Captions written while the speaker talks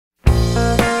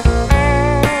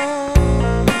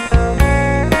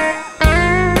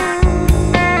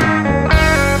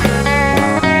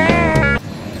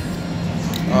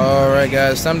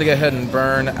guys, time to go ahead and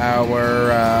burn our,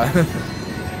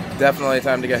 definitely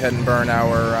time to go ahead and burn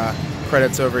our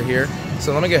credits over here.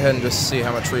 So let me go ahead and just see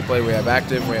how much free play we have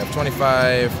active. We have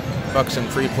 $25 in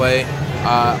free play.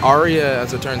 Aria,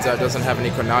 as it turns out, doesn't have any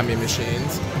Konami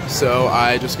machines, so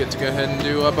I just get to go ahead and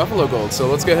do Buffalo Gold. So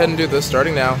let's go ahead and do this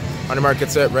starting now. On your mark,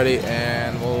 get set, ready,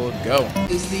 and we'll go.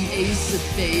 It's the Ace of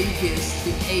Vegas,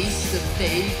 the Ace of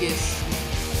Vegas.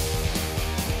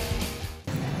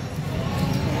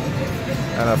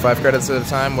 I don't know, 5 credits at a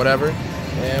time, whatever,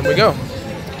 and we go.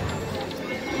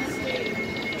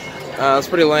 That's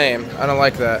pretty lame. I don't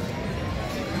like that.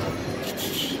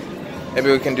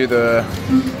 Maybe we can do the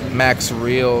max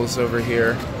reels over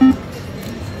here.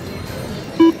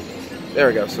 There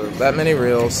we go. So that many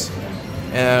reels,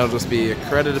 and it'll just be a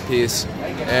credit apiece,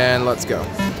 and let's go.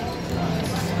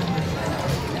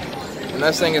 The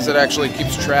nice thing is it actually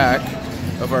keeps track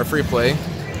of our free play,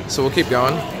 so we'll keep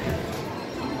going.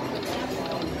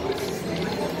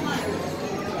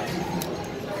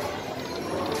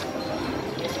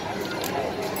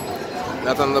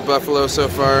 Nothing on the Buffalo so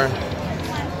far.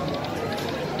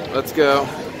 Let's go.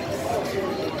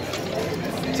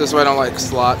 This is why I don't like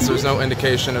slots. There's no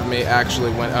indication of me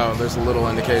actually win. Oh, there's a little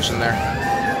indication there.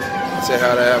 Let's see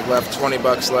how I have left. 20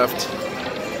 bucks left.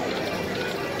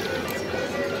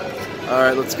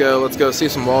 Alright, let's go. Let's go see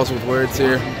some walls with words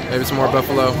here. Maybe some more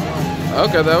Buffalo.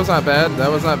 Okay, that was not bad.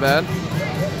 That was not bad.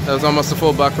 That was almost a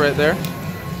full buck right there.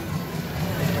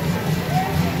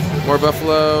 More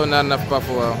Buffalo. Not enough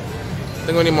Buffalo. I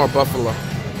think we need more Buffalo.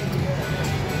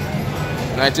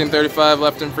 1935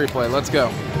 left in free play. Let's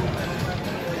go.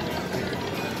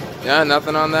 Yeah,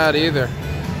 nothing on that either.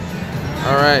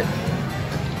 Alright.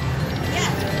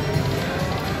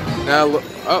 Now,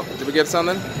 oh, did we get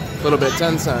something? A little bit,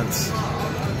 10 cents.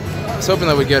 I was hoping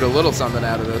that we'd get a little something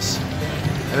out of this.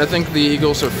 And I think the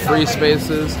Eagles are free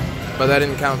spaces, but that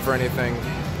didn't count for anything.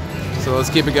 So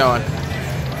let's keep it going.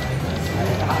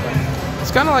 It's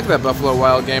kind of like that Buffalo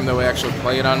Wild game that we actually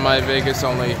played on MyVegas,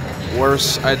 only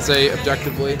worse, I'd say,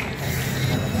 objectively.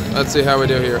 Let's see how we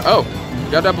do here. Oh, we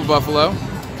got double Buffalo.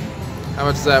 How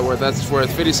much is that worth? That's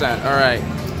worth 50 cents. All right.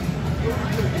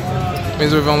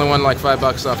 Means we've only won like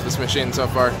 $5 off this machine so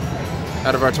far,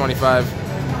 out of our 25.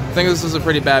 I think this is a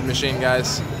pretty bad machine,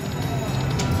 guys.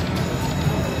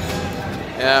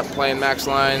 Yeah, playing max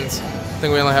lines. I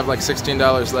think we only have like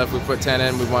 $16 left. We put 10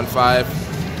 in, we won 5.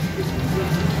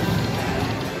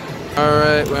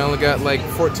 Alright, we only got like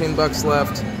 14 bucks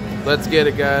left. Let's get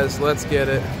it, guys. Let's get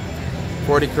it.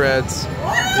 40 creds.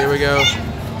 Here we go.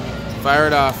 Fire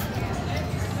it off.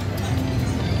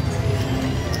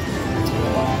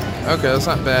 Okay, that's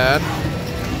not bad.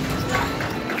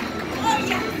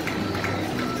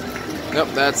 Nope,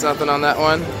 that's nothing on that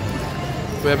one.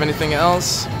 Do we have anything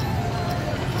else?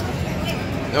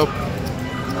 Nope.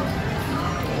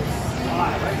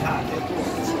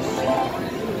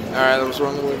 Alright, that was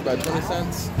wrong with by 20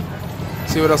 cents.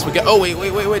 See what else we get. Oh, wait.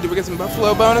 Did we get some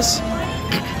Buffalo bonus?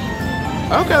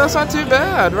 Okay, that's not too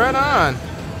bad. Right on.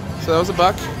 So that was a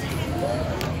buck.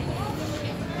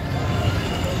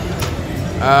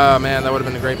 Oh, man, that would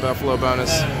have been a great Buffalo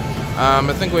bonus. I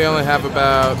think we only have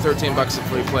about 13 bucks of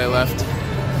free play left.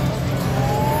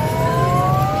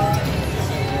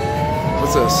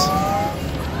 What's this?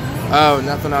 Oh,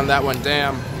 nothing on that one.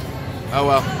 Damn. Oh,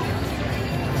 well.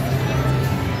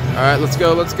 Alright, let's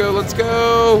go.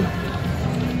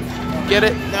 Get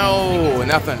it? No,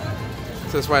 nothing.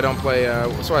 So that's why I don't play.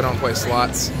 That's why I don't play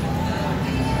slots.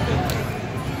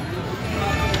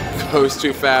 Goes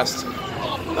too fast.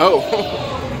 Oh,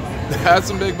 that's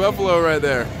some big Buffalo right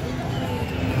there.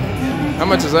 How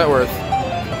much is that worth?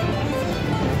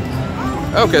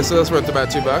 Okay, so that's worth about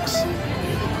 $2.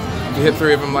 You hit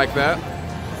 3 of them like that.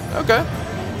 Okay.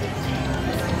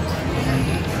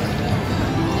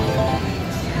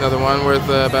 Another one worth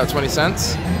about 20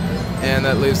 cents. And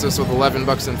that leaves us with 11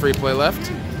 bucks in free play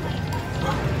left.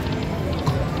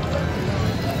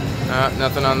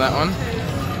 Nothing on that one.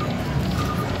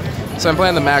 So I'm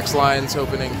playing the max lines,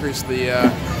 hoping to increase the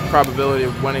probability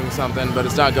of winning something, but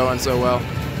it's not going so well.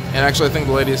 And actually, I think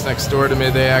the ladies next door to me,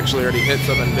 they actually already hit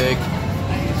something big.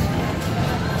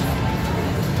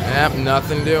 Yep,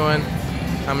 nothing doing.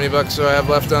 How many bucks do I have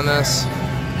left on this?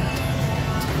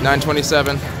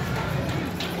 927.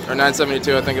 Or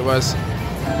 972, I think it was.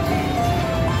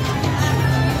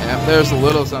 Yep, there's a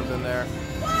little something there.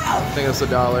 I think it's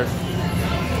 $1.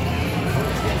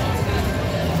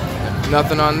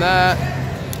 Nothing on that.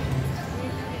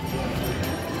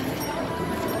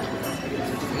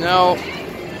 No.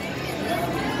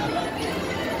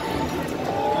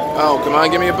 Oh, come on,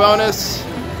 give me a bonus.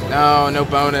 No, no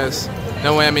bonus.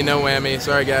 No whammy, no whammy.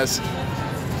 Sorry, guys.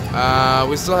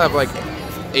 We still have like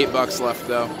 $8 left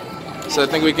though, so I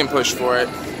think we can push for it.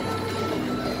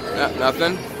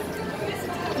 Nothing.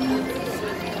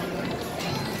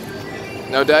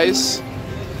 No dice.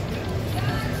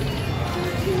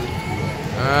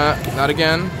 Not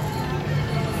again.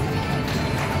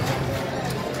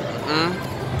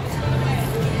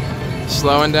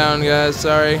 Slowing down, guys.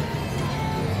 Sorry. I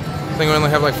think we only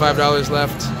have like $5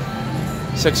 left.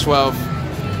 612.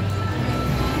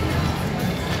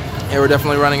 Yeah, we're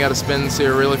definitely running out of spins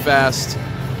here really fast.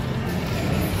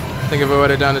 I think if I would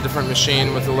have done a different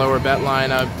machine with a lower bet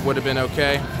line, I would have been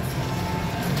okay.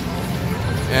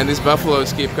 And these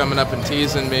buffaloes keep coming up and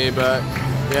teasing me, but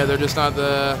yeah, they're just not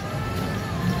the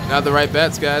right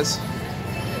bets, guys.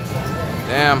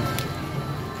 Damn.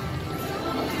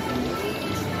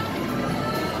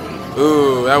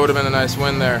 Ooh, that would have been a nice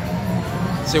win there.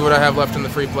 Let's see what I have left in the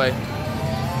free play.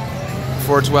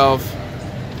 412.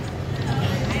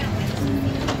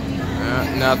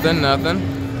 Nothing.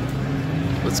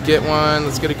 Let's get one.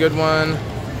 Let's get a good one.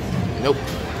 Nope.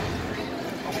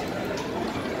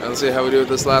 Let's see how we do with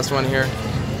this last one here.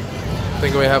 I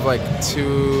think we have like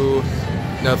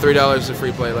 $3 of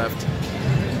free play left.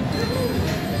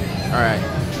 Alright,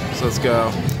 so let's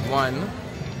go. 1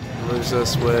 leaves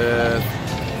us with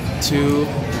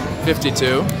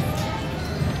 252.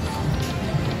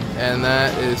 And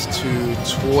that is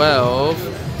 212.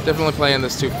 Definitely playing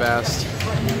this too fast.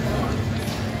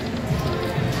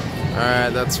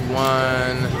 Alright, that's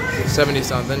 170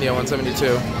 something. Yeah,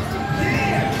 172.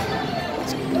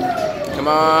 Come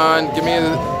on, give me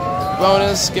a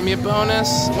bonus. Give me a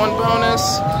bonus. One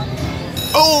bonus.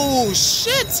 Oh,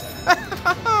 shit!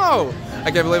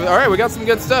 I can't believe it. Alright, we got some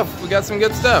good stuff.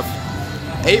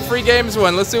 8 free games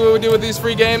won. Let's see what we do with these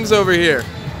free games over here.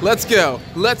 Let's go.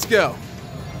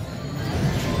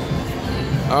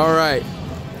 Alright.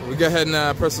 We go ahead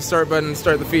and press the start button and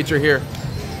start the feature here.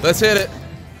 Let's hit it.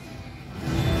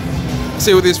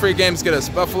 See what these free games get us.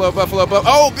 Buffalo.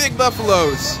 Oh, big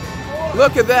buffaloes.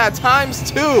 Look at that,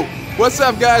 ×2. What's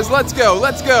up, guys? Let's go.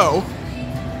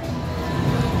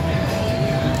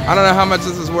 I don't know how much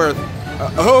this is worth.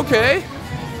 Okay.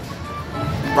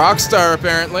 Rockstar,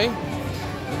 apparently.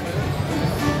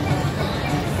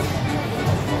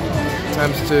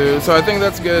 ×2. So I think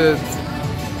that's good.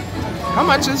 How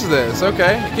much is this?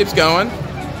 Okay, it keeps going.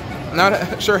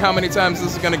 Not sure how many times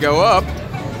this is going to go up.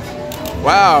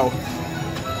 Wow.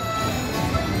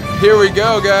 Here we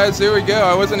go, guys. Here we go.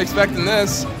 I wasn't expecting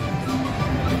this.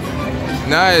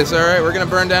 Nice. All right, we're going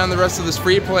to burn down the rest of this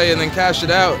free play and then cash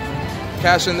it out.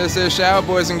 Cashing this ish out,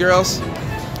 boys and girls.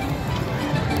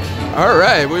 All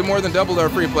right, we more than doubled our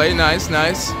free play. Nice.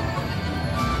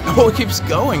 Oh, it keeps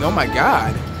going. Oh, my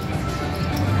God.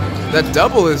 That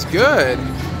double is good.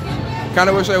 Kind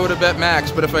of wish I would have bet max,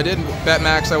 but if I didn't bet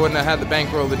max, I wouldn't have had the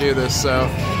bankroll to do this, so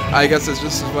I guess it's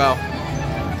just as well.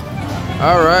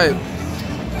 All right.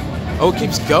 Oh, it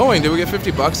keeps going. Did we get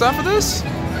 $50 off of this?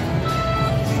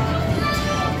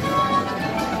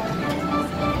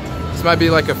 This might be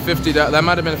like a $50. That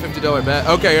might have been a $50 bet.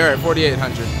 Okay, all right,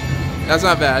 4,800. That's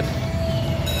not bad.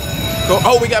 Cool.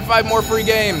 Oh, we got 5 more free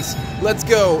games. Let's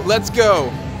go.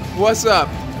 What's up?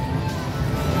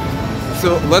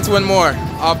 So let's win more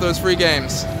off those free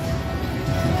games.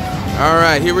 All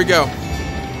right, here we go.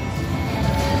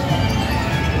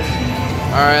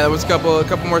 All right, that was a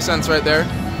couple more cents right there.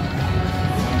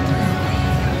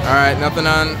 All right, nothing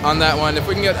on that one. If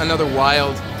we can get another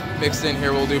wild mixed in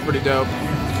here, we'll do pretty dope.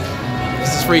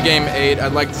 This is free game 8.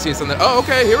 I'd like to see something. Oh,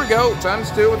 okay, here we go.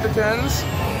 ×2 with the 10s.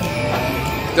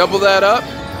 Double that up,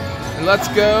 and let's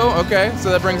go. Okay, so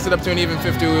that brings it up to an even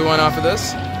 50 we won off of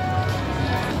this.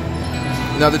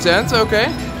 Another 10s, okay.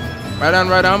 Right on.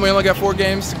 We only got 4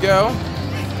 games to go.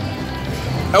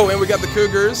 Oh, and we got the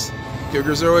Cougars.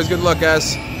 Cougars are always good luck,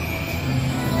 guys.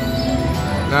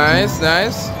 Nice.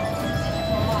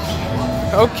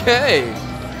 Okay.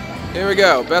 Here we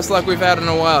go. Best luck we've had in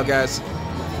a while, guys.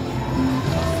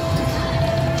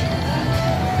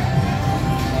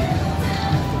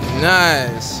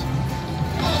 Nice.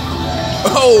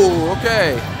 Oh,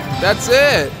 okay. That's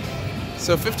it.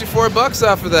 So $54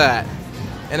 off of that.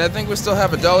 And I think we still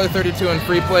have $1.32 in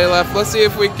free play left. Let's see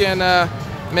if we can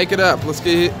make it up. Let's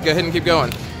go ahead and keep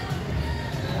going.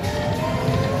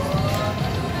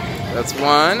 That's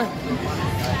 1.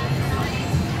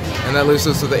 And that leaves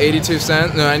us with the 92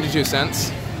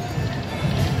 cents.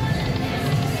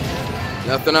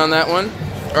 Nothing on that one.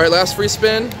 All right, last free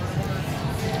spin.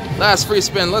 Let's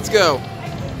go.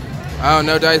 Oh,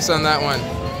 no dice on that one.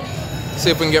 Let's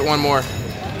see if we can get one more.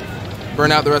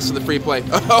 Burn out the rest of the free play.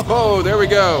 Oh, there we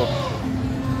go.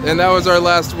 And that was our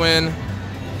last win.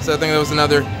 So I think that was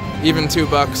another Even $2.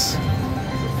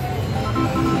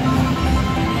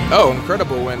 Oh,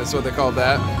 incredible win is what they called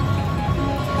that.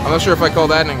 I'm not sure if I call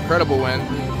that an incredible win.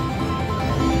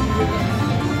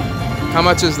 How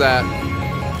much is that?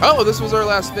 Oh, this was our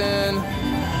last spin.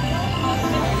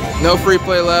 No free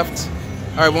play left.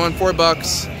 All right, we won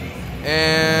 $4,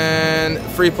 and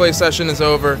free play session is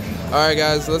over. All right,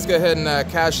 guys, let's go ahead and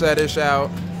cash that ish out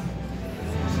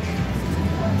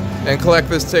and collect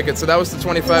this ticket. So that was the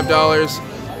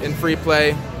 $25 in free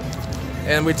play,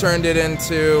 and we turned it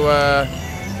into,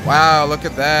 wow, look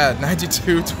at that,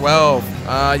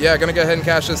 92.12. Yeah, gonna go ahead and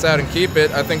cash this out and keep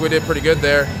it. I think we did pretty good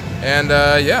there. And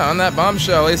yeah, on that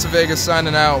bombshell, Ace of Vegas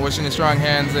signing out, wishing you strong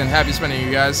hands and happy spending,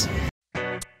 you guys.